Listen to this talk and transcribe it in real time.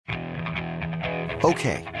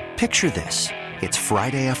Okay, picture this. It's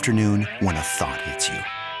Friday afternoon when a thought hits you.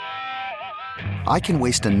 I can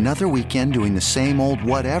waste another weekend doing the same old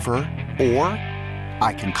whatever, or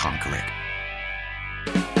I can conquer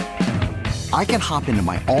it. I can hop into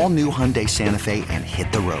my all-new Hyundai Santa Fe and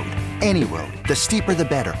hit the road. Any road. The steeper, the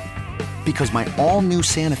better. Because my all-new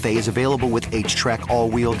Santa Fe is available with H-Track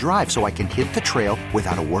all-wheel drive, so I can hit the trail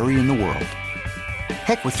without a worry in the world.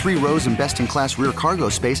 Heck, with 3 rows and best-in-class rear cargo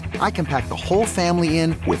space, I can pack the whole family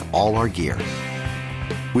in with all our gear.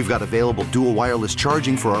 We've got available dual wireless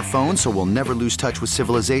charging for our phones, so we'll never lose touch with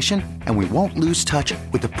civilization, and we won't lose touch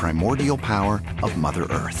with the primordial power of Mother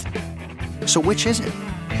Earth. So which is it?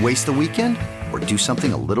 Waste the weekend or do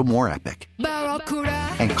something a little more epic?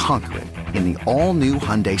 And conquer it in the all-new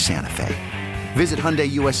Hyundai Santa Fe. Visit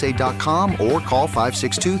HyundaiUSA.com or call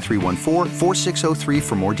 562-314-4603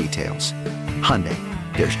 for more details. Hyundai,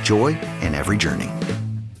 there's joy in every journey.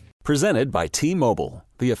 Presented by T-Mobile,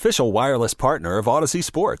 the official wireless partner of Odyssey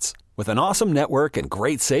Sports. With an awesome network and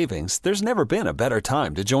great savings, there's never been a better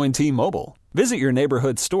time to join T-Mobile. Visit your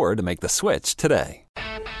neighborhood store to make the switch today.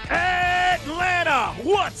 Atlanta,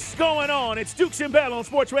 what's going on? It's Dukes and Bell on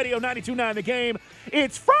Sports Radio 92.9 The Game.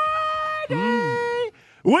 It's Friday.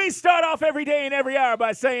 We start off every day and every hour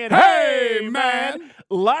by saying, hey, man.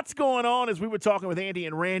 Lots going on as we were talking with Andy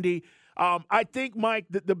and Randy. I think, Mike,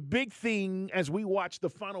 the big thing as we watch the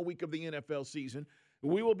final week of the NFL season,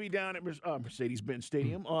 we will be down at Mercedes-Benz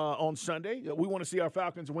Stadium on Sunday. We want to see our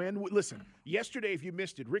Falcons win. Listen, yesterday, if you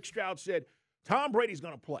missed it, Rick Stroud said Tom Brady's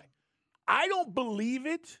going to play. I don't believe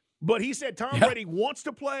it, but he said Tom Brady wants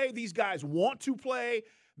to play. These guys want to play.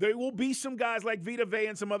 There will be some guys like Vita Vea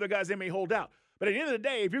and some other guys that may hold out. But at the end of the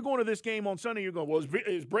day, if you're going to this game on Sunday, you're going, well,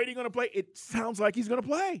 is Brady going to play? It sounds like he's going to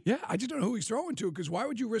play. Yeah, I just don't know who he's throwing to, because why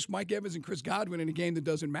would you risk Mike Evans and Chris Godwin in a game that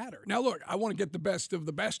doesn't matter? Now, look, I want to get the best of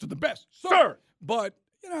the best of the best. Sir. But,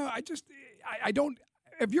 I don't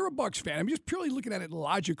 – if you're a Bucs fan, I'm just purely looking at it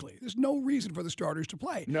logically. There's no reason for the starters to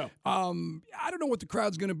play. No. I don't know what the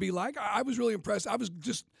crowd's going to be like. I was really impressed. I was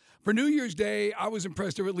just – for New Year's Day, I was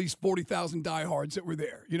impressed there were at least 40,000 diehards that were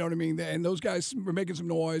there. You know what I mean? And those guys were making some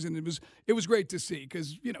noise, and it was great to see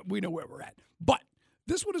because, we know where we're at. But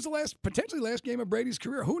this one is the potentially last game of Brady's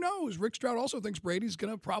career. Who knows? Rick Stroud also thinks Brady's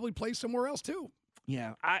going to probably play somewhere else too.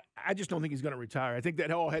 Yeah, I just don't think he's going to retire. I think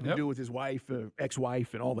that all had to do with his wife,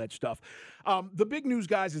 ex-wife, and all that stuff. The big news,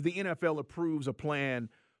 guys, is the NFL approves a plan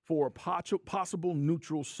for a possible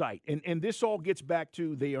neutral site. And this all gets back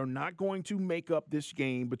to they are not going to make up this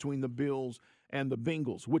game between the Bills and the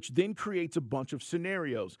Bengals, which then creates a bunch of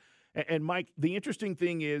scenarios. And Mike, the interesting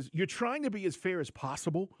thing is you're trying to be as fair as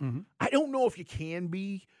possible. Mm-hmm. I don't know if you can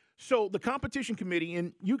be. So the competition committee,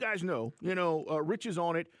 and you guys know, Rich is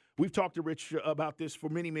on it. We've talked to Rich about this for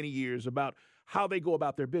many, many years, about how they go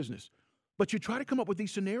about their business. But you try to come up with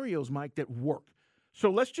these scenarios, Mike, that work. So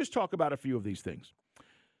let's just talk about a few of these things.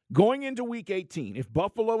 Going into Week 18, if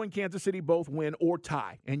Buffalo and Kansas City both win or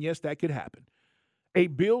tie, and yes, that could happen, a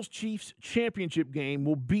Bills-Chiefs championship game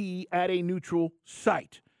will be at a neutral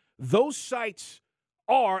site. Those sites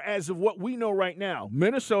are, as of what we know right now,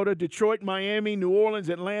 Minnesota, Detroit, Miami, New Orleans,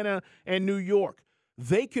 Atlanta, and New York.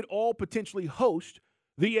 They could all potentially host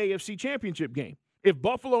the AFC championship game. If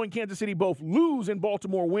Buffalo and Kansas City both lose and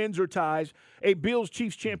Baltimore wins or ties, a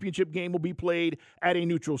Bills-Chiefs championship game will be played at a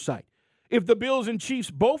neutral site. If the Bills and Chiefs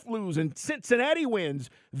both lose and Cincinnati wins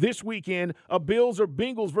this weekend, a Bills or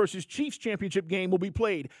Bengals versus Chiefs championship game will be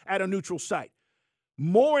played at a neutral site.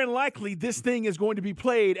 More than likely, this thing is going to be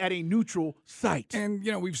played at a neutral site. And,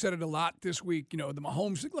 we've said it a lot this week. The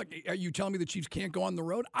Mahomes, are you telling me the Chiefs can't go on the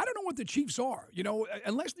road? I don't know what the Chiefs are,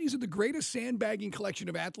 unless these are the greatest sandbagging collection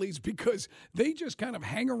of athletes, because they just kind of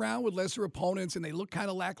hang around with lesser opponents and they look kind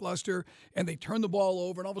of lackluster and they turn the ball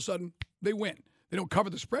over and all of a sudden they win. They don't cover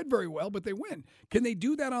the spread very well, but they win. Can they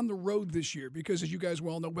do that on the road this year? Because, as you guys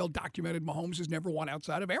well know, well-documented, Mahomes has never won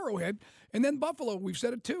outside of Arrowhead. And then Buffalo, we've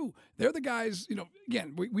said it too. They're the guys,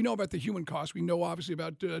 again, we know about the human cost. We know, obviously,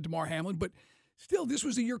 about DeMar Hamlin. But still, this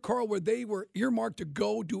was the year, Carl, where they were earmarked to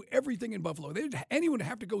go do everything in Buffalo. Anyone would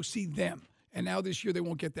have to go see them. And now this year, they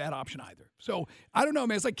won't get that option either. So, I don't know,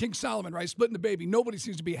 man. It's like King Solomon, right? Splitting the baby. Nobody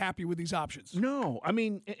seems to be happy with these options. No. I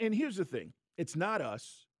mean, and here's the thing. It's not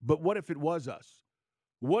us, but what if it was us?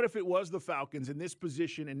 What if it was the Falcons in this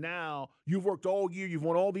position, and now you've worked all year, you've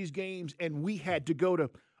won all these games, and we had to go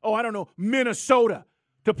to, Minnesota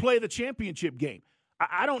to play the championship game?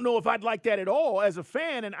 I don't know if I'd like that at all as a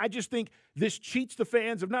fan, and I just think this cheats the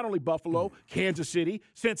fans of not only Buffalo, Kansas City,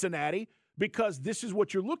 Cincinnati, because this is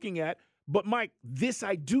what you're looking at. But, Mike, this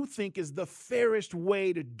I do think is the fairest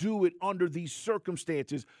way to do it under these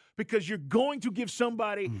circumstances because you're going to give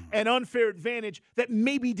somebody an unfair advantage that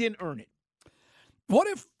maybe didn't earn it. What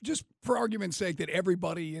if, just for argument's sake, that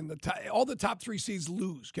everybody in all the top 3 seeds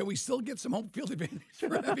lose? Can we still get some home field advantage for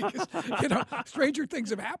that? Because, stranger things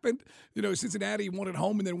have happened. Cincinnati won at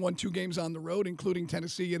home and then won 2 games on the road, including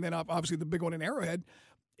Tennessee, and then obviously the big one in Arrowhead.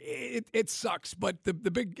 It sucks, but the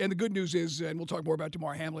good news is, and we'll talk more about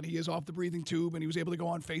Damar Hamlin, he is off the breathing tube, and he was able to go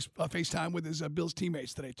on FaceTime with his Bills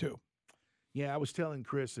teammates today, too. Yeah, I was telling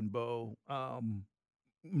Chris and Bo,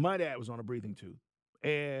 my dad was on a breathing tube.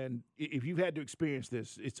 And if you've had to experience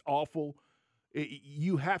this, it's awful.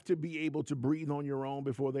 You have to be able to breathe on your own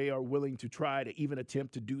before they are willing to try to even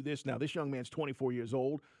attempt to do this. Now, this young man's 24 years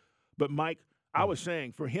old. But, Mike, I was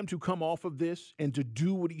saying, for him to come off of this and to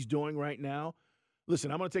do what he's doing right now,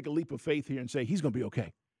 listen, I'm going to take a leap of faith here and say he's going to be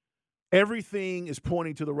okay. Everything is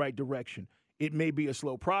pointing to the right direction. It may be a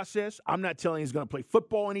slow process. I'm not telling you he's going to play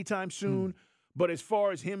football anytime soon. But as far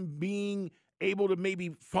as him being able to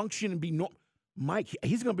maybe function and be normal, Mike,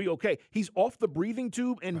 he's going to be okay. He's off the breathing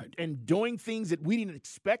tube and doing things that we didn't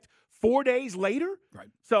expect 4 days later. Right.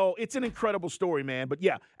 So it's an incredible story, man. But,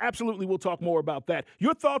 yeah, absolutely we'll talk more about that.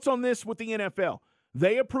 Your thoughts on this with the NFL?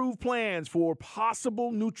 They approve plans for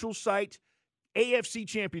possible neutral site AFC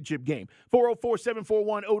Championship game.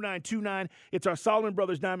 404-741-0929. It's our Solomon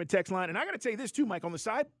Brothers Diamond text line. And I got to tell you this, too, Mike, on the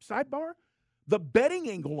sidebar, the betting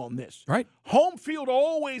angle on this. Right. Home field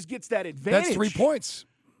always gets that advantage. That's 3 points.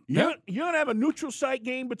 You're going to have a neutral site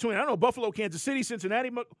game between, Buffalo, Kansas City,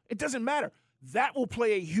 Cincinnati. It doesn't matter. That will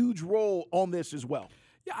play a huge role on this as well.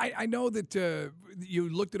 Yeah, I know that you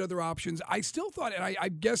looked at other options. I still thought, and I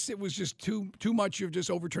guess it was just too much of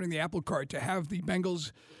just overturning the apple cart to have the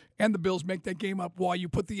Bengals and the Bills make that game up while you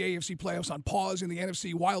put the AFC playoffs on pause and the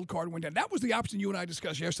NFC wild card went down. That was the option you and I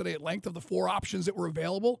discussed yesterday at length of the 4 options that were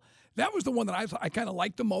available. That was the one that I kind of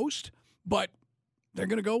liked the most, but they're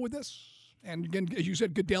going to go with this. And again, as you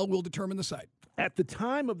said, Goodell will determine the site. At the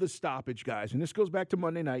time of the stoppage, guys, and this goes back to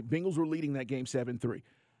Monday night, Bengals were leading that game 7-3.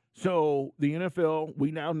 So the NFL, we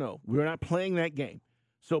now know, we're not playing that game.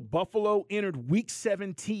 So Buffalo entered Week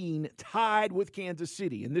 17 tied with Kansas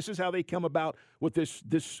City. And this is how they come about with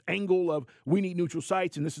this angle of we need neutral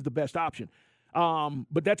sites, and this is the best option.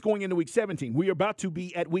 But that's going into Week 17. We are about to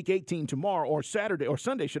be at Week 18 tomorrow, or Saturday, or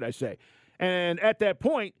Sunday, should I say. And at that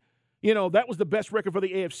point, that was the best record for the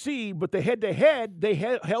AFC, but the head-to-head, they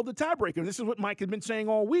held the tiebreaker. And this is what Mike has been saying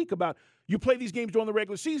all week about you play these games during the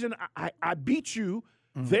regular season. I beat you,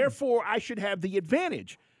 therefore I should have the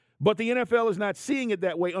advantage. But the NFL is not seeing it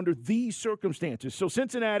that way under these circumstances. So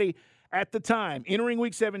Cincinnati, at the time, entering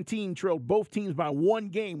Week 17, trailed both teams by 1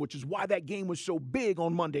 game, which is why that game was so big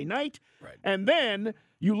on Monday night. Right. And then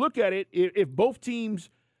you look at it, if both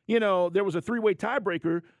teams, there was a 3-way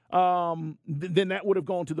tiebreaker, then that would have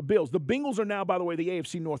gone to the Bills. The Bengals are now, by the way, the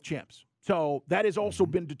AFC North champs. So that has also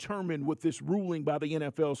been determined with this ruling by the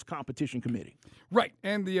NFL's competition committee. Right.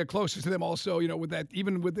 And the closest to them also, with that,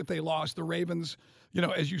 even with if they lost, the Ravens,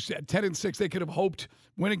 as you said, 10-6, they could have hoped,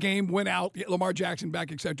 win a game, win out, get Lamar Jackson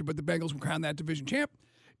back, et cetera, but the Bengals will crown that division champ.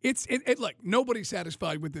 Look, nobody's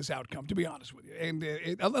satisfied with this outcome, to be honest with you. And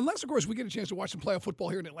unless, of course, we get a chance to watch some playoff football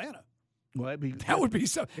here in Atlanta. Well, that would be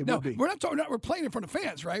so. Now, we're not talking. We're playing in front of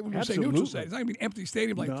fans, right? When we say neutral site, it's not going to be an empty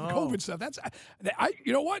stadium like COVID stuff.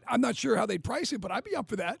 You know what? I'm not sure how they'd price it, but I'd be up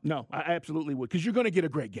for that. No, I absolutely would, because you're going to get a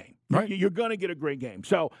great game. Right? You're going to get a great game.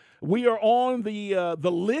 So we are on the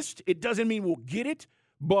list. It doesn't mean we'll get it,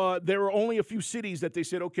 but there are only a few cities that they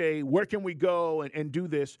said, okay, where can we go and do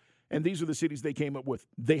this? And these are the cities they came up with.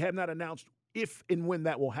 They have not announced if and when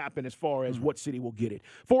that will happen as far as what city will get it.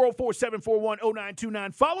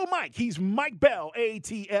 404-741-0929. Follow Mike. He's Mike Bell,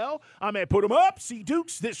 ATL. I'm at Put 'em Up, see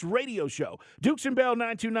Dukes, this radio show. Dukes and Bell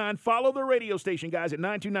 929. Follow the radio station, guys, at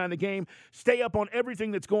 929 The Game. Stay up on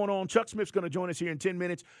everything that's going on. Chuck Smith's going to join us here in 10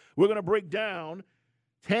 minutes. We're going to break down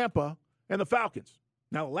Tampa and the Falcons.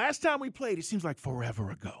 Now, the last time we played, it seems like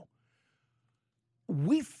forever ago.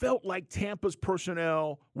 We felt like Tampa's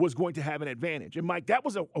personnel was going to have an advantage. And, Mike, that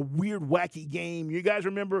was a weird, wacky game. You guys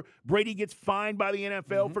remember Brady gets fined by the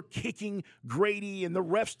NFL for kicking Grady, and the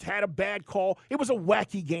refs had a bad call. It was a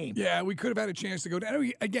wacky game. Yeah, we could have had a chance to go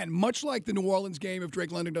down. Again, much like the New Orleans game, if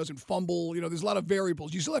Drake London doesn't fumble, there's a lot of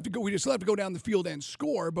variables. We still have to go down the field and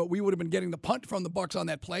score, but we would have been getting the punt from the Bucs on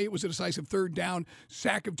that play. It was a decisive 3rd down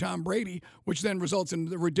sack of Tom Brady, which then results in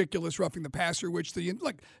the ridiculous roughing the passer, which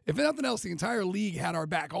if nothing else, the entire league had our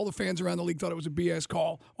back. All the fans around the league thought it was a BS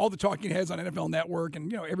call. All the talking heads on NFL Network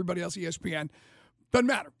and everybody else, ESPN. Doesn't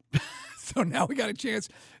matter. So now we got a chance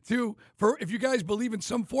if you guys believe in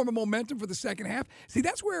some form of momentum for the second half. See,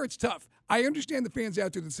 that's where it's tough. I understand the fans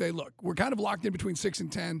out there that say, look, we're kind of locked in between 6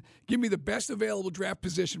 and 10. Give me the best available draft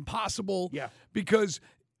position possible. Yeah. Because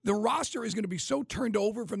the roster is going to be so turned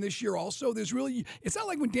over from this year also. It's not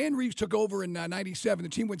like when Dan Reeves took over in 97, the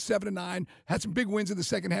team went 7-9, had some big wins in the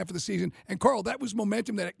second half of the season. And, Carl, that was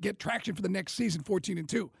momentum that get traction for the next season,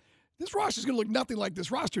 14-2. This roster is going to look nothing like this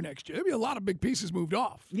roster next year. There'll be a lot of big pieces moved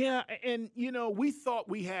off. Yeah, and, we thought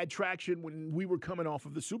we had traction when we were coming off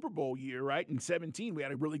of the Super Bowl year, right? In 17, we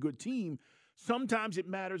had a really good team. Sometimes it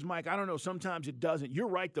matters, Mike. I don't know. Sometimes it doesn't. You're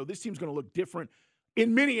right, though. This team's going to look different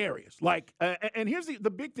in many areas. And here's the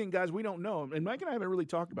big thing, guys, we don't know. And Mike and I haven't really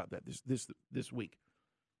talked about that this week.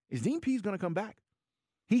 Is Dean Pease going to come back?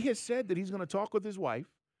 He has said that he's going to talk with his wife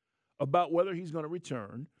about whether he's going to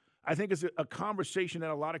return. I think it's a conversation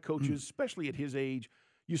that a lot of coaches, especially at his age,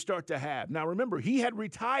 you start to have. Now, remember, he had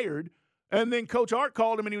retired, and then Coach Art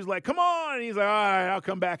called him, and he was like, come on. And he's like, all right, I'll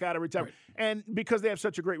come back out of retirement. Right. And because they have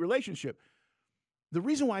such a great relationship. The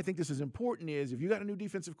reason why I think this is important is if you got a new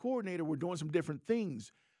defensive coordinator, we're doing some different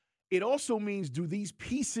things. It also means, do these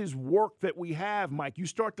pieces work that we have, Mike? You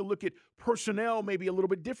start to look at personnel maybe a little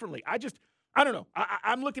bit differently. I don't know.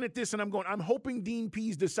 I'm looking at this, and I'm hoping Dean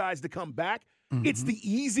Pease decides to come back. Mm-hmm. It's the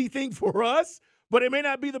easy thing for us, but it may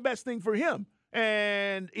not be the best thing for him.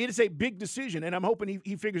 And it is a big decision, and I'm hoping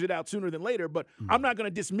he figures it out sooner than later. But I'm not going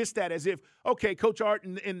to dismiss that as if, okay, Coach Art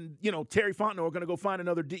and Terry Fontenot are going to go find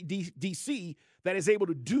another DC that is able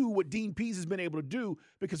to do what Dean Pease has been able to do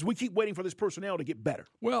because we keep waiting for this personnel to get better.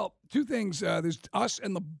 Well, two things. There's us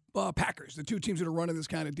and the Packers, the two teams that are running this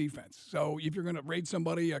kind of defense. So if you're going to raid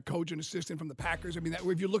somebody, a coach and assistant from the Packers, I mean,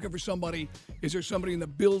 if you're looking for somebody, is there somebody in the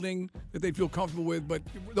building that they feel comfortable with? But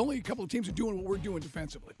only a couple of teams are doing what we're doing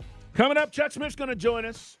defensively. Coming up, Chuck Smith's going to join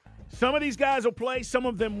us. Some of these guys will play, some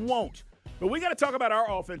of them won't. But we got to talk about our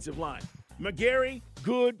offensive line. McGarry,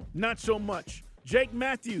 good, not so much. Jake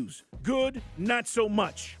Matthews, good, not so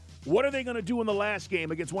much. What are they going to do in the last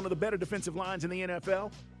game against one of the better defensive lines in the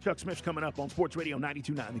NFL? Chuck Smith's coming up on Sports Radio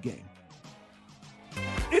 92.9 The Game.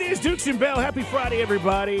 It is Dukes and Bell. Happy Friday,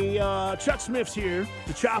 everybody. Chuck Smith's here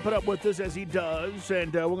to chop it up with us as he does.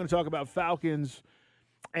 And we're going to talk about Falcons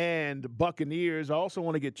and Buccaneers. I also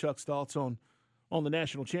want to get Chuck's thoughts on the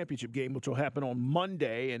national championship game, which will happen on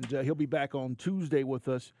Monday. And he'll be back on Tuesday with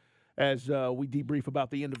us as we debrief about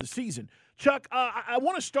the end of the season. Chuck, I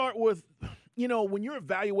want to start with, when you're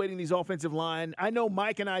evaluating these offensive line, I know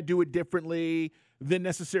Mike and I do it differently than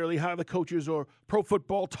necessarily how the coaches or Pro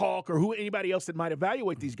Football Talk or anybody else that might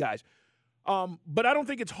evaluate these guys. But I don't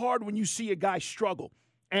think it's hard when you see a guy struggle.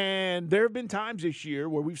 And there have been times this year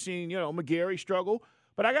where we've seen, McGarry struggle.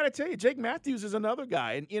 But I got to tell you, Jake Matthews is another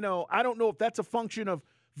guy. And, I don't know if that's a function of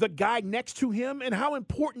the guy next to him. And how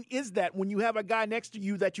important is that when you have a guy next to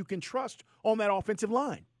you that you can trust on that offensive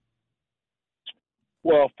line?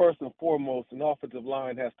 Well, first and foremost, an offensive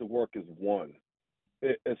line has to work as one.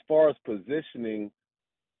 As far as positioning,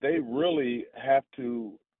 they really have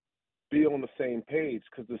to be on the same page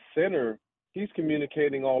because the center, he's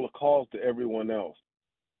communicating all the calls to everyone else.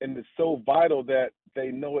 And it's so vital that they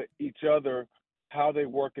know each other, how they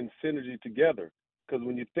work in synergy together. Because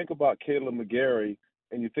when you think about Caleb McGarry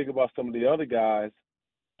and you think about some of the other guys,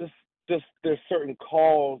 there's certain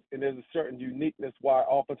calls and there's a certain uniqueness why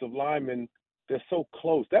offensive linemen, they're so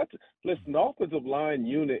close. Listen, the offensive line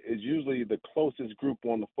unit is usually the closest group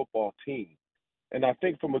on the football team. And I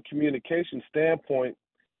think from a communication standpoint,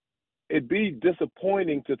 it'd be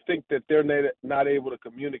disappointing to think that they're not able to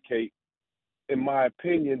communicate, in my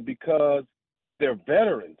opinion, because they're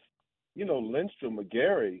veterans. Lindstrom,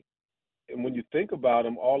 McGarry, and when you think about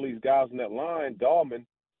them, all these guys in that line, Dahlman,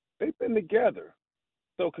 they've been together.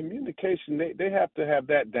 So communication, they have to have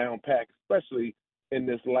that down pat, especially in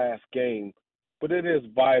this last game. But it is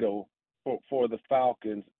vital for the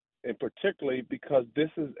Falcons, and particularly because this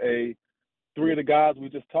is three of the guys we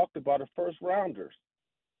just talked about are first rounders.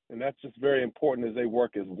 And that's just very important as they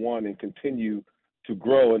work as one and continue to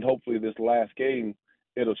grow. And hopefully this last game,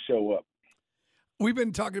 it'll show up. We've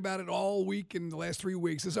been talking about it all week in the last 3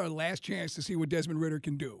 weeks. This is our last chance to see what Desmond Ridder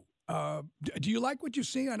can do. Do you like what you've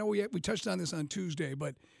seen? I know we touched on this on Tuesday,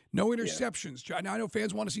 but no interceptions. Yeah. Now, I know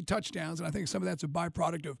fans want to see touchdowns, and I think some of that's a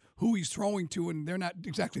byproduct of who he's throwing to, and they're not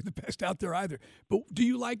exactly the best out there either. But do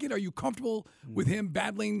you like it? Are you comfortable with him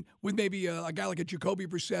battling with maybe a guy like a Jacoby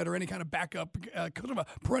Brissett or any kind of backup, kind of a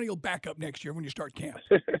perennial backup next year when you start camp?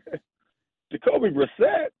 Jacoby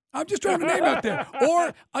Brissett? I'm just throwing a name out there.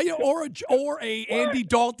 Or a Andy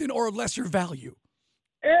Dalton or a lesser value.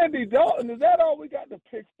 Andy Dalton, is that all we got to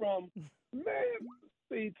pick from? Man,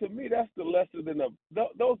 see, to me, that's the lesser than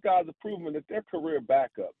those guys are proving that they're career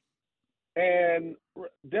backup. And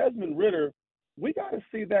Desmond Ridder, we got to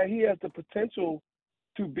see that he has the potential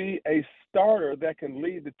to be a starter that can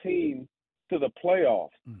lead the team to the playoffs.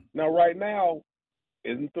 Now, right now,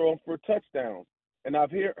 isn't throwing for touchdowns. And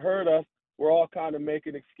I've heard us, we're all kind of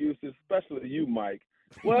making excuses, especially you, Mike.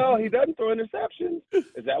 Well, he doesn't throw interceptions.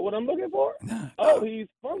 Is that what I'm looking for? Oh, he's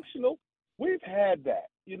functional. We've had that,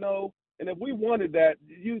 and if we wanted that,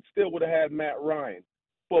 you still would have had Matt Ryan.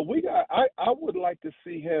 But I would like to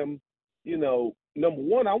see him, number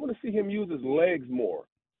one, I want to see him use his legs more.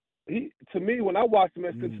 To me, when I watched him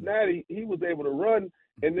at Cincinnati, he was able to run.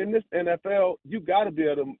 And in this NFL, you got to be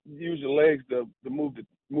able to use your legs to move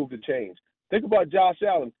the chains. Think about Josh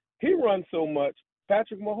Allen. He runs so much.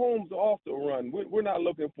 Patrick Mahomes also run. We're not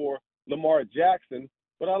looking for Lamar Jackson,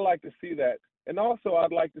 but I'd like to see that. And also,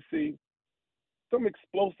 I'd like to see some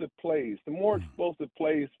explosive plays, some more explosive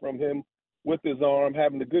plays from him with his arm,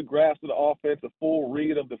 having a good grasp of the offense, a full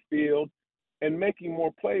read of the field, and making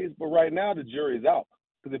more plays. But right now, the jury's out.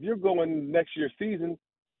 Because if you're going next year's season,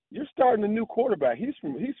 you're starting a new quarterback. He's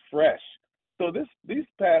fresh. So these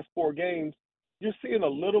past 4 games, you're seeing a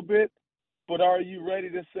little bit, but are you ready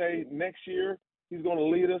to say next year he's going to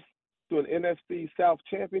lead us to an NFC South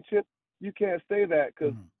championship? You can't say that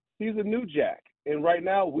because he's a new jack. And right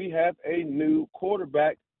now we have a new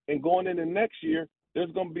quarterback. And going into next year,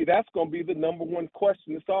 that's going to be the number one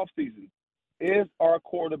question this offseason. Is our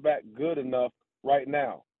quarterback good enough right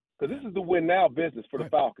now? Because this is the win now business for the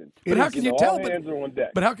Falcons. But how can you tell? All hands are on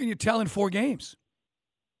deck. But how can you tell in 4 games?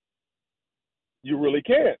 You really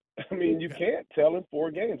can't. I mean, you can't tell in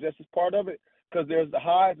 4 games. That's just part of it because there's the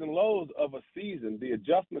highs and lows of a season, the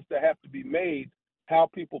adjustments that have to be made, how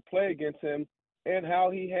people play against him, and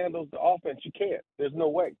how he handles the offense. You can't. There's no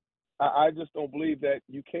way. I just don't believe that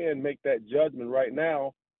you can make that judgment right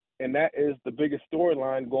now, and that is the biggest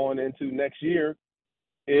storyline going into next year.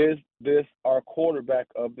 Is this our quarterback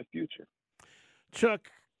of the future? Chuck,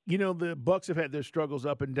 the Bucs have had their struggles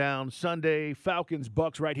up and down. Sunday, Falcons,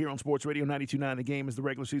 Bucs right here on Sports Radio 92.9 The Game as the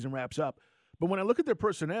regular season wraps up. But when I look at their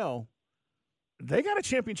personnel, they got a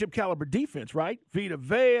championship caliber defense, right? Vita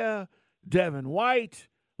Vea, Devin White,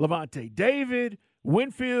 Levante David,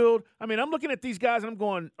 Winfield. I mean, I'm looking at these guys and I'm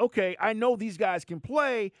going, okay, I know these guys can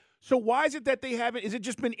play. So why is it that they haven't – is it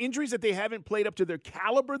just been injuries that they haven't played up to their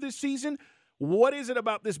caliber this season? What is it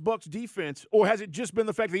about this Bucs defense, or has it just been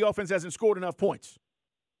the fact the offense hasn't scored enough points?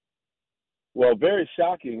 Well, very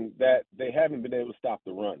shocking that they haven't been able to stop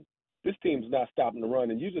the run. This team's not stopping the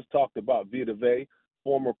run, and you just talked about Vita Vea,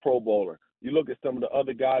 former Pro Bowler. You look at some of the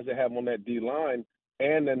other guys that have on that D-line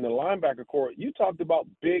and in the linebacker core, you talked about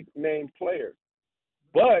big-name players.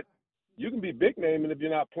 But you can be big-name, and if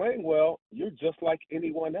you're not playing well, you're just like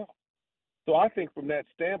anyone else. So I think from that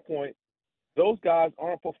standpoint, those guys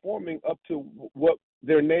aren't performing up to what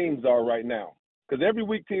their names are right now. Because every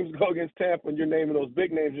week teams go against Tampa and you're naming those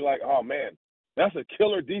big names, you're like, oh, man, that's a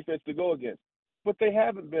killer defense to go against. But they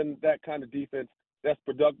haven't been that kind of defense that's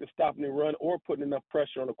productive, stopping the run, or putting enough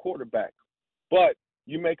pressure on the quarterback. But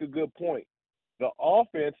you make a good point. The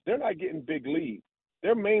offense, they're not getting big leads.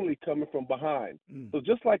 They're mainly coming from behind. So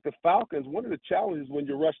just like the Falcons, one of the challenges when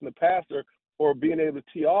you're rushing the passer or being able to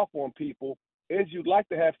tee off on people is you'd like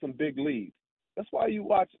to have some big leads. That's why you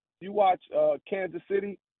watch Kansas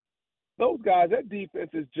City. Those guys, that defense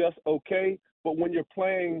is just okay. But when you're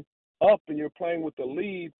playing up and you're playing with the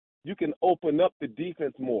lead, you can open up the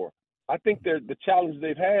defense more. I think the challenges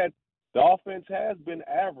they've had, the offense has been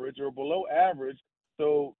average or below average.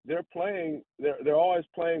 So they're always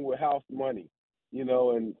playing with house money,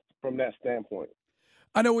 and from that standpoint.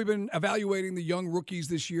 I know we've been evaluating the young rookies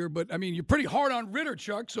this year, but, I mean, you're pretty hard on Ridder,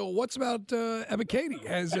 Chuck. So what's about Ebiketie?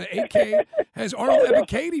 Has Arnold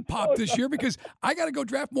Ebiketie popped this year? Because I got to go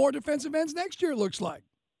draft more defensive ends next year, it looks like.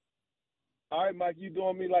 All right, Mike, you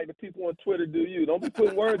doing me like the people on Twitter do you. Don't be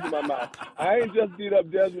putting words in my mouth. I ain't just beat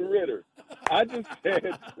up Desmond Ridder. I just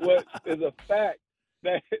said what is a fact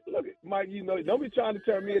that, look, Mike, don't be trying to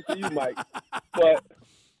turn me into you, Mike.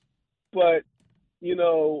 But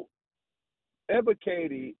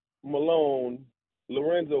Ebiketie, Malone,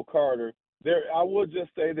 Lorenzo Carter, I will just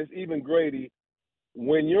say this, even Grady,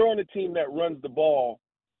 when you're on a team that runs the ball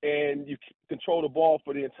and you control the ball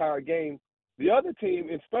for the entire game, the other team,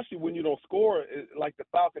 especially when you don't score like the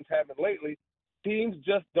Falcons haven't lately, teams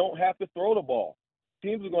just don't have to throw the ball.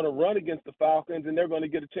 Teams are going to run against the Falcons, and they're going to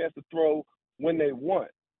get a chance to throw when they want.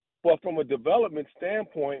 But from a development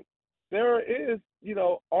standpoint, there is,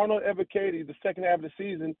 Arnold Ebiketie, the second half of the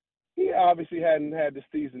season, he obviously hadn't had the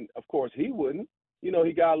season. Of course, he wouldn't. He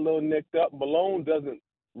got a little nicked up. Malone doesn't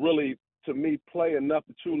really to me, play enough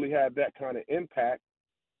to truly have that kind of impact.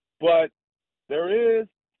 But there is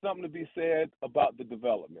something to be said about the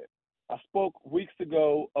development. I spoke weeks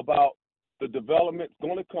ago about the development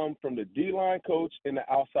going to come from the D-line coach and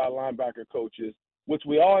the outside linebacker coaches, which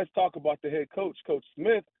we always talk about the head coach, Coach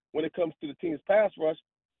Smith, when it comes to the team's pass rush,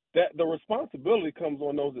 that the responsibility comes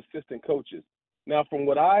on those assistant coaches. Now, from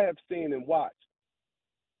what I have seen and watched,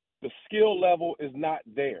 the skill level is not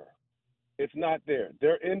there. It's not there.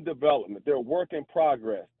 They're in development. They're work in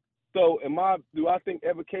progress. So do I think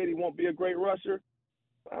Ebiketie won't be a great rusher?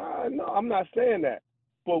 No, I'm not saying that.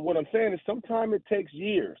 But what I'm saying is sometimes it takes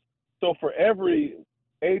years. So for every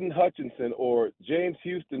Aiden Hutchinson or James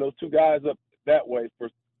Houston, those two guys up that way, for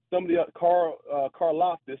somebody else,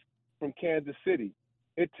 Karlaftis from Kansas City,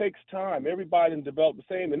 it takes time. Everybody can develop the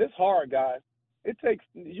same. And it's hard, guys.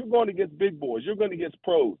 You're going against big boys. You're going against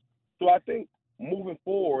pros. So I think moving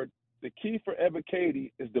forward, the key for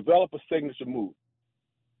Ebiketie is develop a signature move.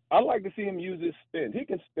 I like to see him use his spin. He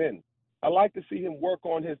can spin. I like to see him work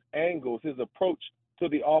on his angles, his approach to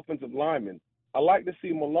the offensive lineman. I like to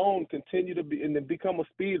see Malone continue to become a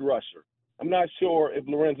speed rusher. I'm not sure if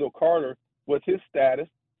Lorenzo Carter was his status,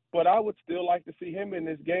 but I would still like to see him in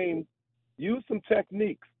this game use some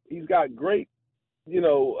techniques. He's got great,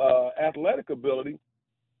 athletic ability,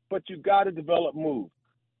 but you got to develop moves.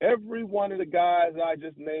 Every one of the guys I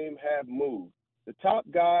just named have moves. The top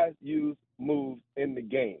guys use moves in the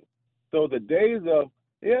game. So the days of,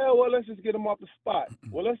 let's just get them off the spot.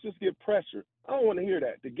 Well, let's just get pressure. I don't want to hear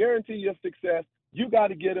that. To guarantee your success, you got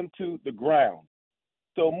to get them to the ground.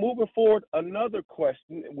 So moving forward, another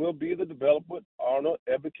question will be the development of Arnold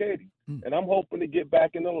Ebiketie. And I'm hoping to get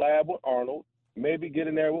back in the lab with Arnold, maybe get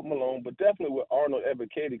in there with Malone, but definitely with Arnold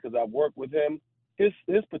Ebiketie because I've worked with him. His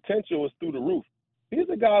potential is through the roof. He's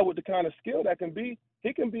a guy with the kind of skill that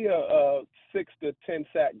he can be a 6 to 10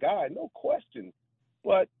 sack guy, no question.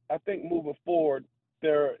 But I think moving forward,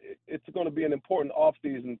 it's going to be an important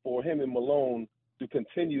offseason for him and Malone to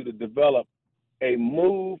continue to develop a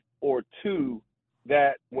move or two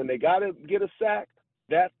that when they got to get a sack,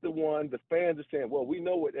 that's the one the fans are saying, well, we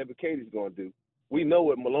know what Ebiketie's going to do. We know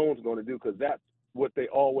what Malone's going to do because that's what they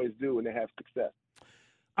always do and they have success.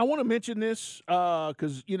 I want to mention this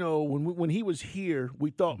because, when he was here,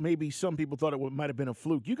 we thought maybe some people thought it might have been a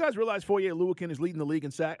fluke. You guys realize Foye Oluokun is leading the league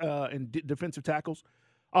in defensive tackles?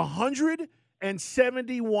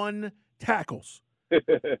 171 tackles.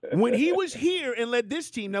 When he was here and led this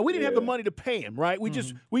team, now we didn't have the money to pay him, right? We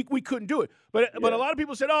just we couldn't do it. But a lot of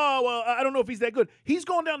people said, "Oh, well, I don't know if he's that good." He's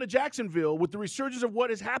gone down to Jacksonville with the resurgence of what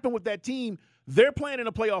has happened with that team. They're playing in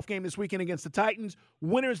a playoff game this weekend against the Titans.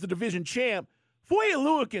 Winner is the division champ. Foye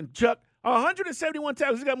Oluokun, Chuck, 171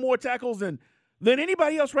 tackles. He's got more tackles than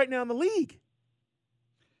anybody else right now in the league.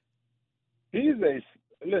 He is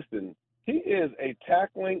a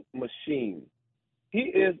tackling machine. He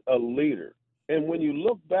is a leader. And when you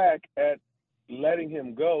look back at letting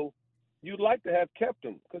him go, you'd like to have kept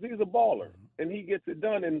him because he's a baller and he gets it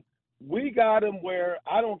done. And we got him where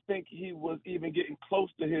I don't think he was even getting close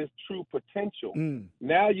to his true potential.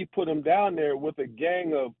 Now you put him down there with a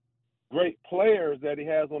gang of great players that he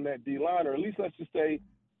has on that D-line, or at least let's just say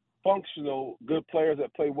functional, good players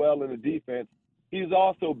that play well in the defense. He's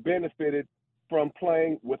also benefited from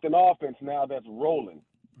playing with an offense now that's rolling.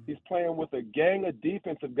 He's playing with a gang of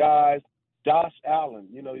defensive guys. Josh Allen,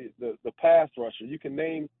 the pass rusher. You can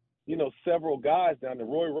name, several guys down there.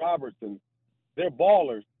 Roy Robertson. They're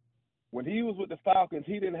ballers. When he was with the Falcons,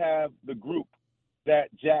 he didn't have the group that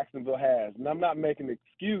Jacksonville has. And I'm not making an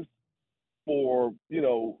excuse for,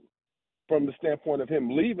 from the standpoint of him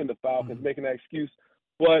leaving the Falcons, making that excuse.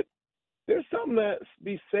 But there's something to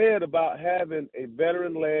be said about having a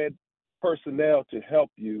veteran-led personnel to help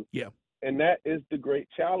you. Yeah. And that is the great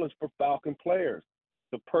challenge for Falcon players.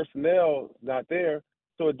 The personnel is not there,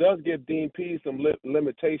 so it does give Dean Pease some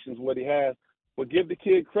limitations what he has. But give the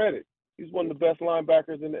kid credit. He's one of the best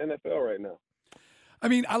linebackers in the NFL right now. I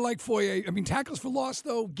mean, I like Foye. I mean, tackles for loss,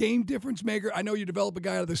 though, game difference maker. I know you develop a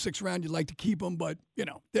guy out of the 6th round, you'd like to keep him, but,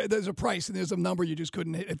 there's a price and there's a number you just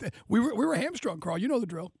couldn't hit. We were hamstrung, Carl. You know the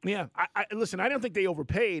drill. Yeah. Listen, I don't think they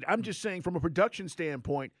overpaid. I'm just saying from a production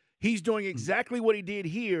standpoint, he's doing exactly what he did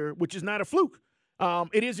here, which is not a fluke.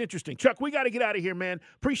 It is interesting. Chuck, we got to get out of here, man.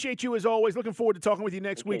 Appreciate you as always. Looking forward to talking with you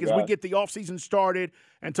next week as we get the offseason started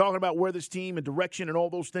and talking about where this team and direction and all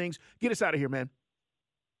those things. Get us out of here, man.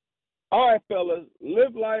 All right, fellas.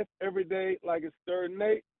 Live life every day like it's third and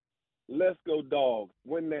 8. Let's go, Dogs.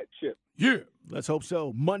 Win that chip. Yeah. Let's hope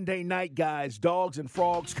so. Monday night, guys. Dogs and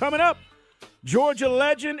Frogs coming up. Georgia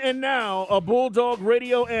legend and now a Bulldog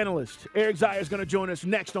radio analyst. Eric Zeier is going to join us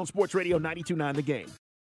next on Sports Radio 92.9 The Game.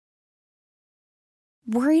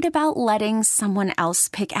 Worried about letting someone else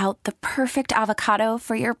pick out the perfect avocado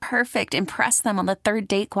for your perfect impress them on the third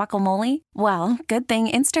date guacamole? Well, good thing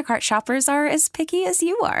Instacart shoppers are as picky as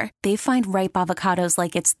you are. They find ripe avocados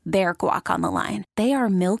like it's their guac on the line. They are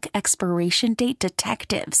milk expiration date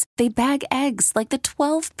detectives. They bag eggs like the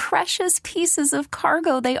 12 precious pieces of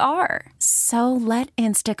cargo they are. So let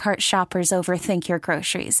Instacart shoppers overthink your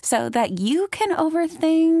groceries so that you can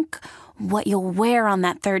overthink what you'll wear on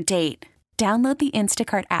that third date. Download the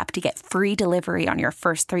Instacart app to get free delivery on your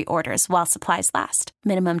first 3 orders while supplies last.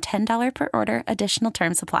 Minimum $10 per order. Additional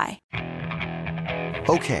terms apply.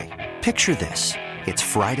 Okay, picture this. It's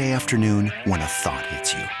Friday afternoon when a thought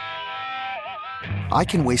hits you. I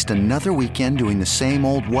can waste another weekend doing the same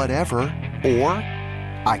old whatever, or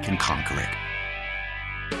I can conquer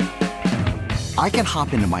it. I can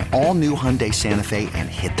hop into my all-new Hyundai Santa Fe and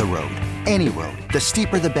hit the road. Any road. The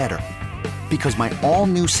steeper, the better. Because my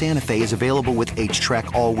all-new Santa Fe is available with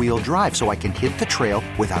H-Track all-wheel drive, so I can hit the trail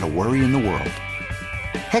without a worry in the world.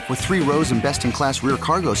 Heck, with 3 rows and best-in-class rear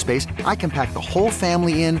cargo space, I can pack the whole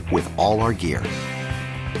family in with all our gear.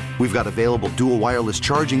 We've got available dual wireless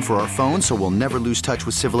charging for our phones, so we'll never lose touch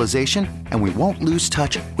with civilization, and we won't lose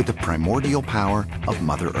touch with the primordial power of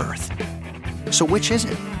Mother Earth. So which is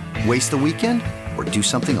it? Waste the weekend or do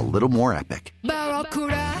something a little more epic?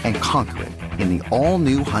 And conquer it in the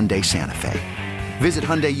all-new Hyundai Santa Fe. Visit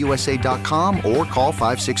HyundaiUSA.com or call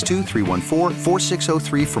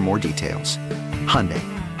 562-314-4603 for more details. Hyundai,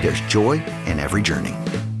 there's joy in every journey.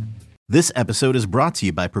 This episode is brought to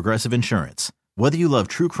you by Progressive Insurance. Whether you love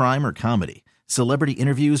true crime or comedy, celebrity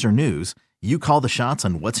interviews or news, you call the shots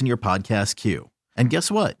on what's in your podcast queue. And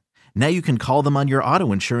guess what? Now you can call them on your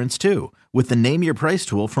auto insurance too with the Name Your Price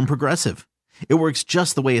tool from Progressive. It works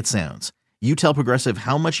just the way it sounds. You tell Progressive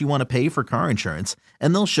how much you want to pay for car insurance,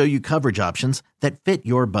 and they'll show you coverage options that fit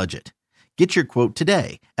your budget. Get your quote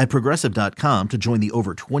today at Progressive.com to join the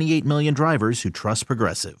over 28 million drivers who trust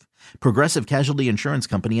Progressive. Progressive Casualty Insurance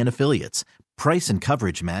Company and Affiliates. Price and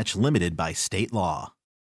coverage match limited by state law.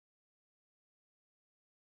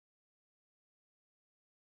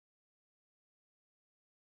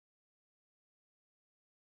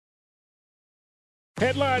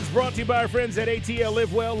 Headlines brought to you by our friends at ATL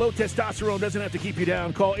Live Well. Low testosterone doesn't have to keep you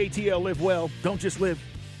down. Call ATL Live Well. Don't just live,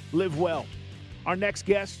 live well. Our next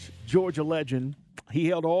guest, Georgia legend. He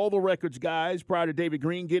held all the records, guys, prior to David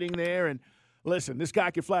Green getting there. And listen, this guy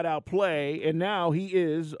can flat out play, and now he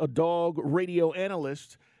is a dog radio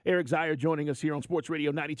analyst. Eric Zeier joining us here on Sports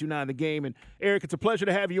Radio 92.9 The Game. And Eric, it's a pleasure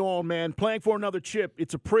to have you on, man. Playing for another chip,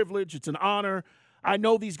 it's a privilege, it's an honor. I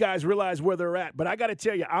know these guys realize where they're at, but I got to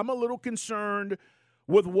tell you, I'm a little concerned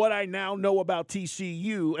with what I now know about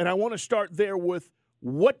TCU, and I want to start there with,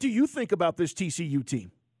 what do you think about this TCU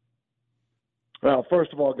team? Well,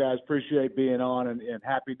 first of all, guys, appreciate being on, and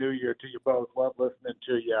Happy New Year to you both. Love listening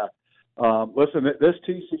to you. Listen, this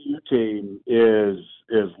TCU team is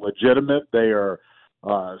legitimate. They are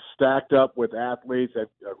stacked up with athletes. They've,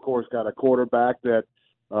 of course, got a quarterback that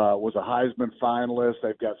was a Heisman finalist.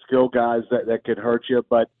 They've got skill guys that could hurt you,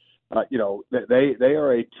 but they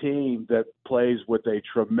are a team that plays with a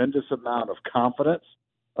tremendous amount of confidence,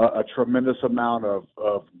 a tremendous amount of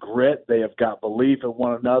grit. They have got belief in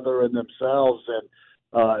one another and themselves.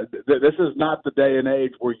 And this is not the day and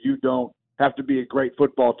age where you don't have to be a great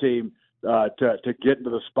football team to get into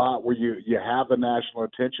the spot where you have the national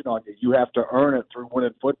attention on you. You have to earn it through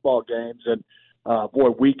winning football games. And,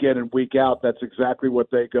 week in and week out, that's exactly what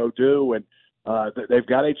they go do. And they've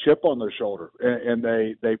got a chip on their shoulder, and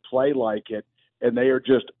they play like it, and they are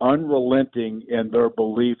just unrelenting in their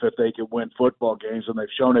belief that they can win football games, and they've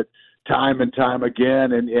shown it time and time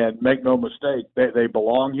again. And make no mistake, they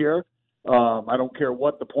belong here. I don't care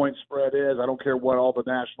what the point spread is. I don't care what all the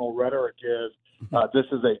national rhetoric is. This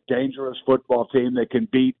is a dangerous football team that can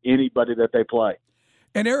beat anybody that they play.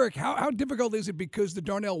 And, Eric, how difficult is it, because the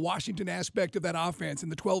Darnell Washington aspect of that offense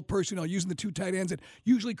and the 12 personnel using the 2 tight ends that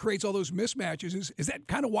usually creates all those mismatches? Is that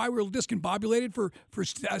kind of why we're discombobulated for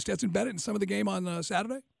Stetson Bennett in some of the game on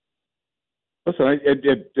Saturday? Listen,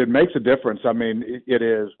 it makes a difference. I mean, it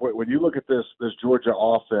is. When you look at this Georgia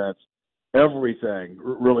offense, everything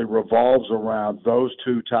really revolves around those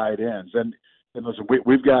 2 tight ends. And listen,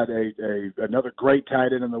 we've got another great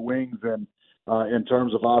tight end in the wings, and in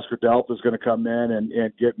terms of Oscar Delp is going to come in and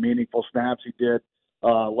get meaningful snaps. He did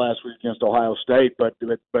last week against Ohio State, but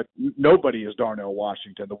nobody is Darnell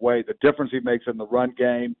Washington. The difference he makes in the run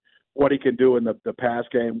game, what he can do in the pass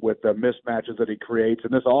game with the mismatches that he creates,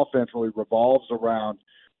 and this offense really revolves around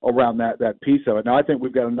that piece of it. Now, I think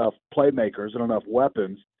we've got enough playmakers and enough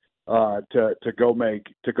weapons to go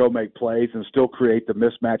make plays and still create the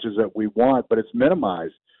mismatches that we want, but it's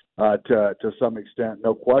minimized to some extent,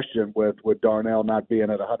 no question, with Darnell not being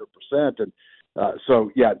at 100%. And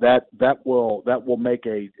so yeah, that will make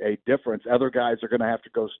a difference. Other guys are going to have to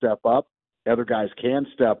go step up. Other guys can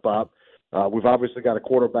step up. We've obviously got a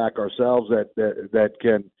quarterback ourselves that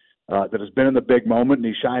can that has been in the big moment, and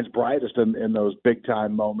he shines brightest in those big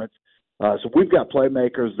time moments. So we've got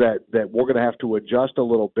playmakers that we're going to have to adjust a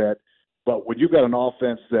little bit. But when you've got an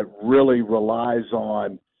offense that really relies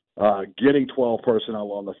on getting 12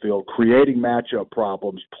 personnel on the field, creating matchup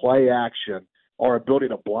problems, play action, our ability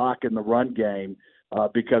to block in the run game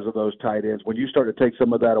because of those tight ends, when you start to take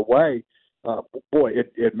some of that away, boy,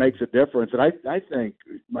 it makes a difference. And I think,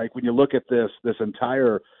 Mike, when you look at this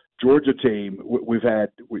entire Georgia team,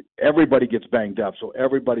 everybody gets banged up, so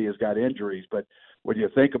everybody has got injuries. But when you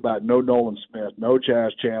think about no Nolan Smith, no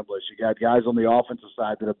Chaz Chambliss, you got guys on the offensive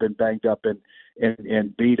side that have been banged up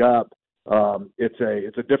and beat up.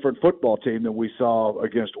 It's a different football team than we saw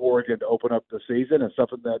against Oregon to open up the season, and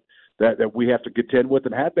something that we have to contend with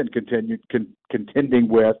and have been contending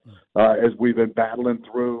with as we've been battling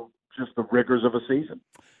through just the rigors of a season.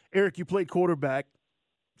 Eric, you played quarterback.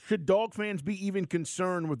 Should Dog fans be even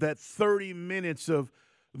concerned with that 30 minutes of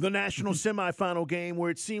the national semifinal game where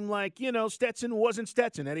it seemed like, Stetson wasn't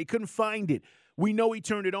Stetson and he couldn't find it? We know he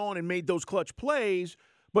turned it on and made those clutch plays,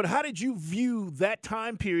 but how did you view that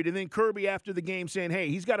time period and then Kirby after the game saying, hey,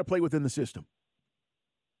 he's got to play within the system?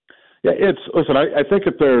 Yeah, listen, I think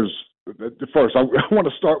if there's – first, I want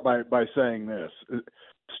to start by saying this.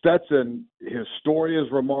 Stetson, his story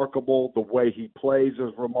is remarkable. The way he plays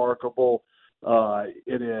is remarkable.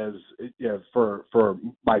 It is for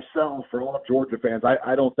myself, for all of Georgia fans,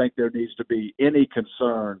 I don't think there needs to be any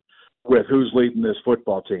concern with who's leading this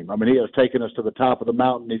football team. I mean, he has taken us to the top of the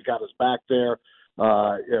mountain. He's got us back there.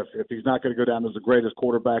 If he's not going to go down as the greatest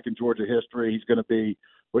quarterback in Georgia history, he's going to be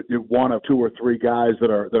one of two or three guys that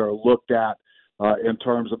are looked at in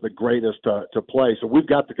terms of the greatest to play. So we've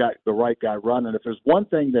got the right guy running. If there's one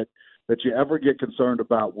thing that you ever get concerned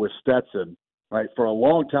about with Stetson, right, for a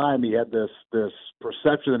long time he had this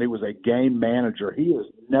perception that he was a game manager. He has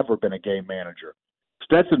never been a game manager.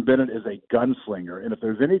 Stetson Bennett is a gunslinger, and if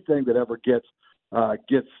there's anything that ever gets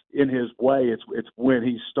in his way, it's when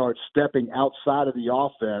he starts stepping outside of the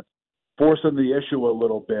offense, forcing the issue a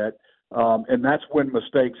little bit, and that's when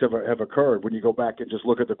mistakes have occurred. When you go back and just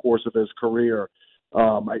look at the course of his career,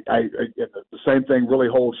 the same thing really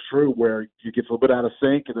holds true where you get a little bit out of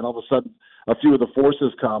sync, and then all of a sudden a few of the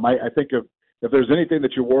forces come. I think if there's anything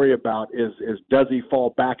that you worry about is does he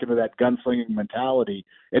fall back into that gunslinging mentality?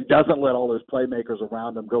 It doesn't let all his playmakers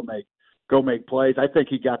around him go make plays. I think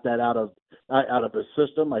he got that out of his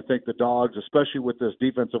system. I think the Dogs, especially with this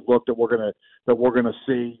defensive look that we're gonna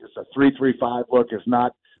see, it's a 3-3-5 look. It's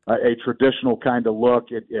not a traditional kind of look.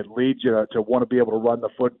 It leads you to want to be able to run the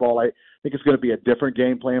football. I think it's going to be a different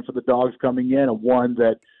game plan for the Dogs coming in, and one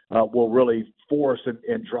that will really force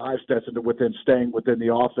and drive Stetson to staying within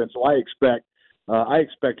the offense. So I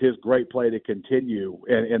expect his great play to continue,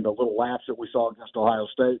 and the little lapse that we saw against Ohio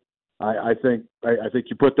State. I think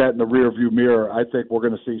you put that in the rearview mirror. I think we're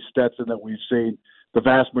going to see Stetson that we've seen the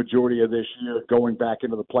vast majority of this year, going back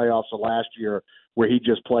into the playoffs of last year, where he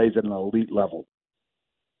just plays at an elite level.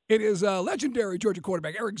 It is legendary Georgia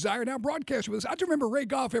quarterback Eric Zeier now broadcasting with us. I don't remember Ray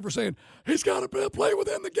Goff ever saying, he's got to play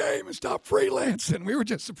within the game and stop freelancing. We were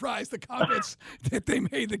just surprised the comments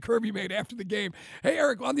that Kirby made after the game. Hey,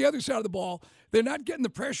 Eric, on the other side of the ball, they're not getting the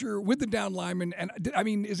pressure with the down linemen. And, I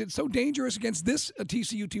mean, is it so dangerous against this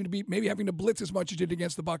TCU team to be maybe having to blitz as much as it did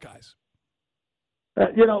against the Buckeyes?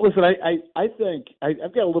 Listen, I think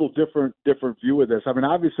I've got a little different view of this. I mean,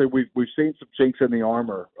 obviously we've seen some chinks in the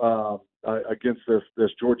armor against this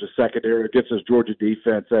Georgia secondary, against this Georgia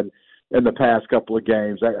defense, and in the past couple of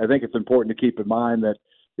games. I think it's important to keep in mind that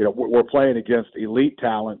we're playing against elite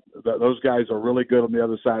talent. Those guys are really good on the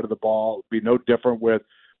other side of the ball. It'd be no different with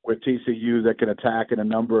TCU that can attack in a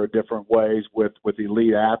number of different ways with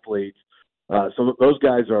elite athletes. So those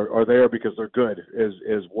guys are there because they're good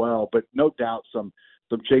as well. But no doubt some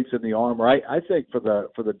chinks in the armor. I think for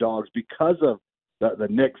the Dogs, because of the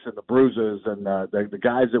nicks and the bruises and the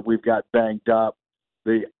guys that we've got banged up,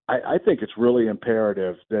 I think it's really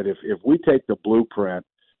imperative that if we take the blueprint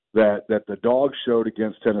that the Dogs showed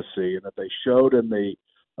against Tennessee and that they showed in the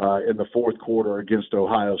fourth quarter against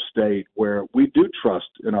Ohio State, where we do trust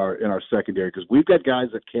in our secondary because we've got guys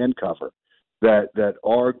that can cover, that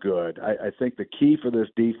are good. I think the key for this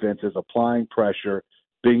defense is applying pressure,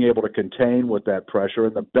 being able to contain with that pressure,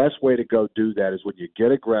 and the best way to go do that is when you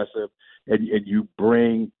get aggressive and you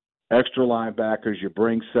bring extra linebackers, you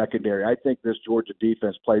bring secondary. I think this Georgia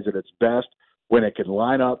defense plays at its best when it can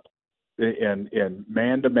line up in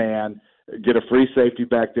man-to-man, get a free safety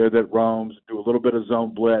back there that roams, do a little bit of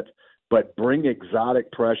zone blitz, but bring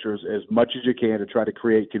exotic pressures as much as you can to try to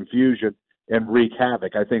create confusion and wreak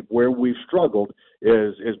havoc. I think where we've struggled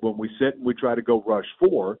is when we sit and we try to go rush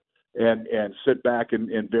 4 and sit back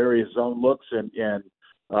in various zone looks, and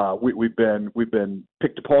we've been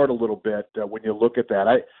picked apart a little bit when you look at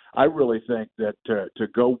that. I really think that to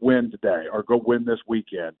go win today or go win this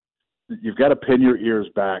weekend, you've got to pin your ears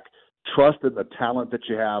back, trust in the talent that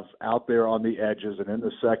you have out there on the edges and in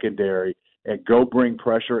the secondary, and go bring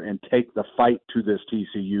pressure and take the fight to this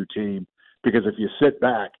TCU team. Because if you sit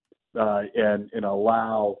back and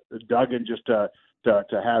allow Duggan just to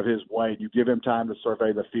have his way, you give him time to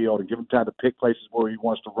survey the field and give him time to pick places where he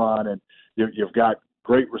wants to run, and you've got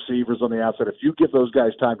great receivers on the outside. If you give those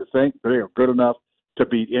guys time to think, they are good enough to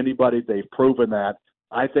beat anybody. They've proven that.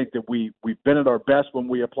 I think that we've been at our best when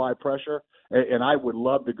we apply pressure, and I would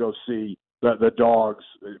love to go see the Dogs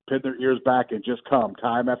pin their ears back and just come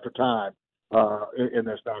time after time in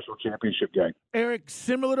this national championship game. Eric,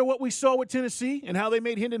 similar to what we saw with Tennessee and how they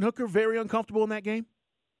made Hendon Hooker very uncomfortable in that game?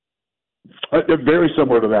 Very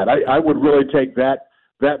similar to that. I would really take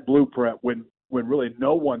that blueprint when really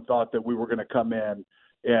no one thought that we were going to come in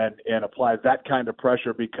and apply that kind of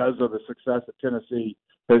pressure because of the success that Tennessee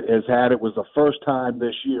has had. It was the first time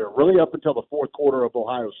this year, really up until the fourth quarter of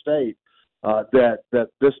Ohio State, that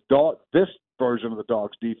this version of the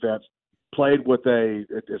Dogs defense played with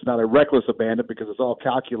it's not a reckless abandon because it's all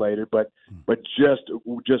calculated, but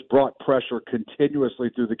just brought pressure continuously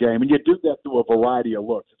through the game. And you do that through a variety of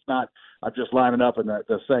looks. It's not I'm just lining up in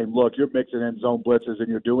the same look. You're mixing in zone blitzes and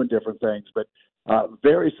you're doing different things, but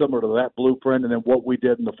very similar to that blueprint. And then what we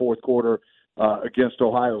did in the fourth quarter against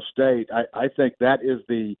Ohio State, I think that is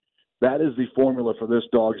the formula for this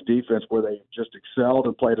Dogs defense, where they just excelled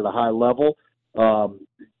and played at a high level.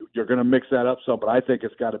 You're going to mix that up some, but I think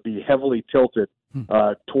it's got to be heavily tilted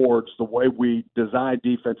towards the way we design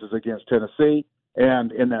defenses against Tennessee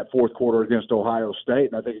and in that fourth quarter against Ohio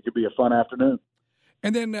State. And I think it could be a fun afternoon.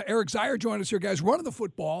 And then Eric Zeier joined us here, guys, running the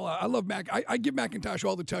football. I love Mac. I give McIntosh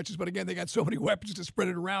all the touches, but again, they got so many weapons to spread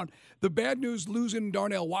it around. The bad news, losing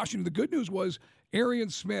Darnell Washington. The good news was Arian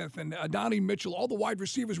Smith and Adonai Mitchell, all the wide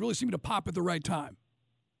receivers really seem to pop at the right time.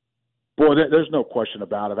 Boy, there's no question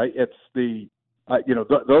about it. It's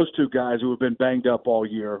those two guys who have been banged up all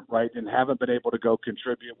year, right, and haven't been able to go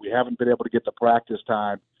contribute. We haven't been able to get the practice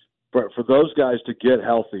time. But for those guys to get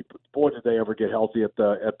healthy, boy, did they ever get healthy at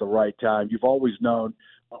the right time. You've always known,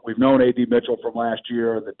 we've known A.D. Mitchell from last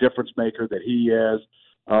year and the difference maker that he is.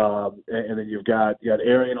 And then you got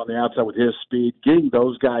Arian on the outside with his speed. Getting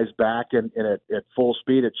those guys back and at full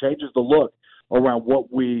speed, it changes the look around what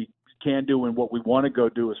we can do and what we want to go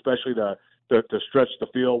do, especially to stretch the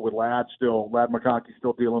field with Ladd McConkey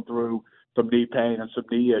still dealing through some knee pain and some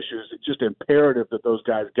knee issues. It's just imperative that those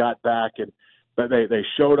guys got back and they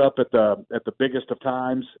showed up at the biggest of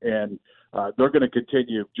times, and they're going to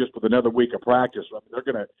continue just with another week of practice. I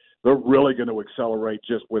mean, they're really going to accelerate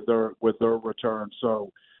just with their return.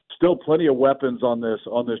 So still plenty of weapons on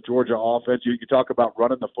this Georgia offense. You talk about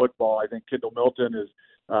running the football. I think Kendall Milton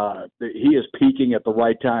he is peaking at the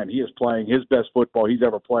right time. He is playing his best football he's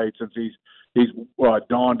ever played since he's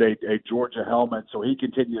donned a Georgia helmet. So he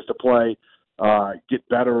continues to play, get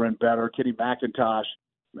better and better. Kenny McIntosh,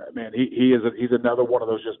 man, he's another one of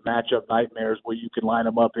those just matchup nightmares where you can line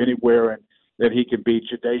him up anywhere and then he can beat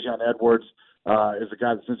you. Dajon Edwards is a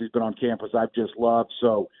guy that since he's been on campus I've just loved.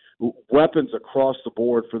 So weapons across the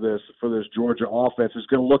board for this Georgia offense is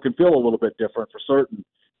going to look and feel a little bit different for certain,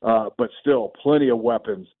 but still plenty of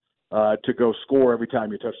weapons to go score every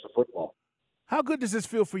time you touch the football. How good does this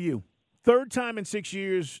feel for you? Third time in 6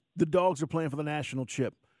 years the Dogs are playing for the national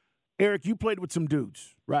chip. Eric, you played with some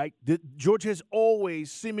dudes, right? Georgia has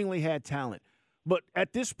always seemingly had talent. But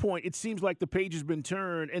at this point, it seems like the page has been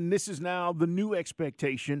turned, and this is now the new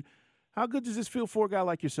expectation. How good does this feel for a guy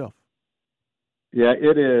like yourself? Yeah,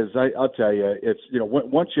 it is. I'll tell you, it's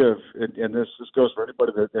once you've and this goes for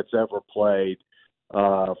anybody that's ever played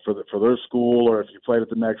for their school or if you played at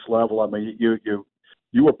the next level. I mean,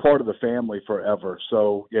 you were part of the family forever.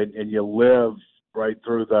 So and you live right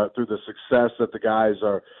through the success that the guys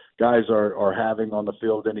are having on the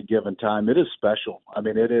field at any given time. It is special. I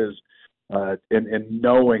mean, it is, and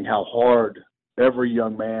knowing how hard every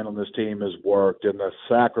young man on this team has worked and the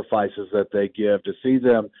sacrifices that they give to see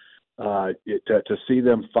them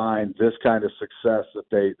find this kind of success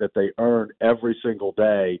that they earn every single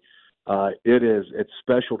day. It's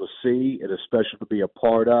special to see. It is special to be a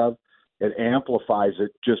part of. it amplifies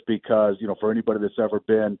it just because, for anybody that's ever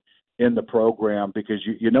been in the program, because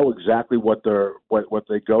you know exactly what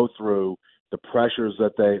they go through, the pressures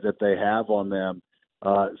that they have on them.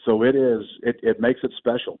 So it makes it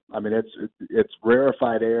special. I mean, it's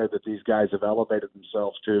rarefied air that these guys have elevated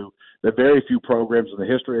themselves to that very few programs in the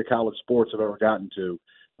history of college sports have ever gotten to.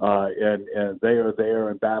 And they are there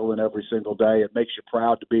and battling every single day. It makes you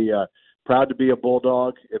proud to be a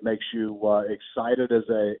Bulldog. It makes you excited as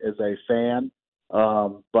a fan.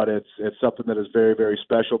 But it's something that is very, very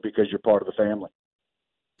special because you're part of the family.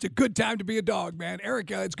 It's a good time to be a dog, man. Eric,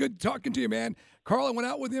 it's good talking to you, man. Carl, I went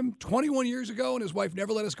out with him 21 years ago, and his wife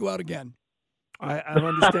never let us go out again. I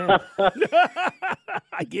understand.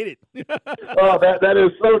 I get it. Oh, that is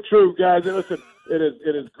so true, guys. And listen,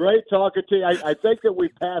 it is great talking to you. I think that we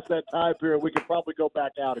passed that time period. We could probably go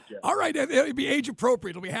back out again. All right. It'll be age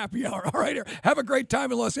appropriate. It'll be happy hour. All right. Have a great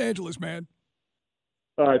time in Los Angeles, man.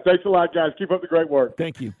 All right. Thanks a lot, guys. Keep up the great work.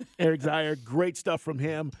 Thank you. Eric Zeier, great stuff from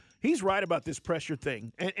him. He's right about this pressure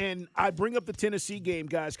thing. And I bring up the Tennessee game,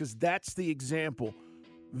 guys, because that's the example.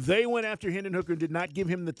 They went after Hendon Hooker and did not give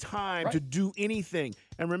him the time to do anything.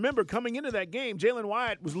 And remember, coming into that game, Jalen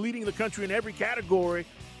Wyatt was leading the country in every category,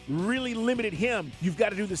 really limited him. You've got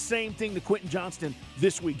to do the same thing to Quentin Johnston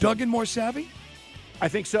this week. Duggan more savvy? I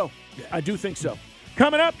think so. Yeah. I do think so.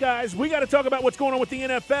 Coming up, guys, we got to talk about what's going on with the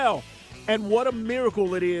NFL and what a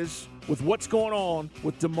miracle it is with what's going on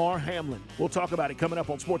with Damar Hamlin. We'll talk about it coming up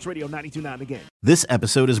on Sports Radio 92.9 The Game. This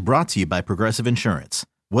episode is brought to you by Progressive Insurance.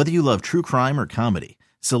 Whether you love true crime or comedy,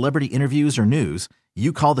 celebrity interviews or news,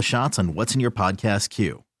 you call the shots on what's in your podcast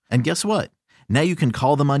queue. And guess what? Now you can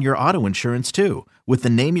call them on your auto insurance too with the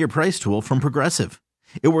Name Your Price tool from Progressive.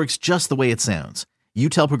 It works just the way it sounds. You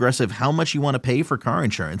tell Progressive how much you want to pay for car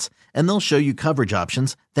insurance, and they'll show you coverage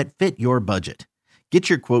options that fit your budget. Get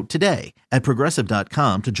your quote today at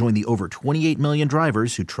Progressive.com to join the over 28 million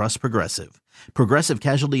drivers who trust Progressive. Progressive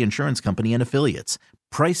Casualty Insurance Company and Affiliates.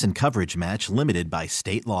 Price and coverage match limited by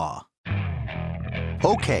state law.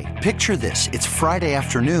 Okay, picture this. It's Friday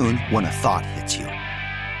afternoon when a thought hits you.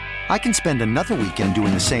 I can spend another weekend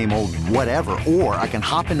doing the same old whatever, or I can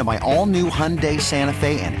hop into my all-new Hyundai Santa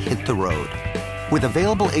Fe and hit the road. With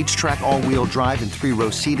available H-Track all-wheel drive and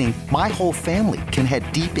 3-row seating, my whole family can head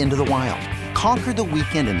deep into the wild. Conquer the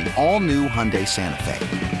weekend in the all-new Hyundai Santa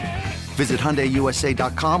Fe. Visit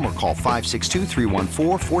HyundaiUSA.com or call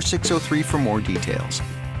 562-314-4603 for more details.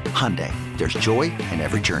 Hyundai, there's joy in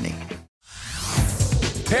every journey.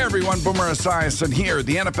 Hey everyone, Boomer Esiason here.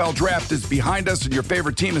 The NFL Draft is behind us and your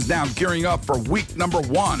favorite team is now gearing up for week number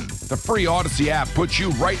 1. The free Odyssey app puts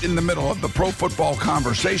you right in the middle of the pro football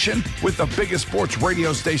conversation with the biggest sports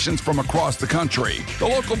radio stations from across the country. The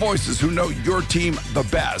local voices who know your team the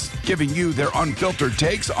best, giving you their unfiltered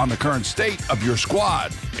takes on the current state of your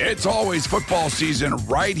squad. It's always football season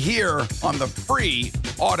right here on the free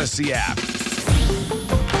Odyssey app.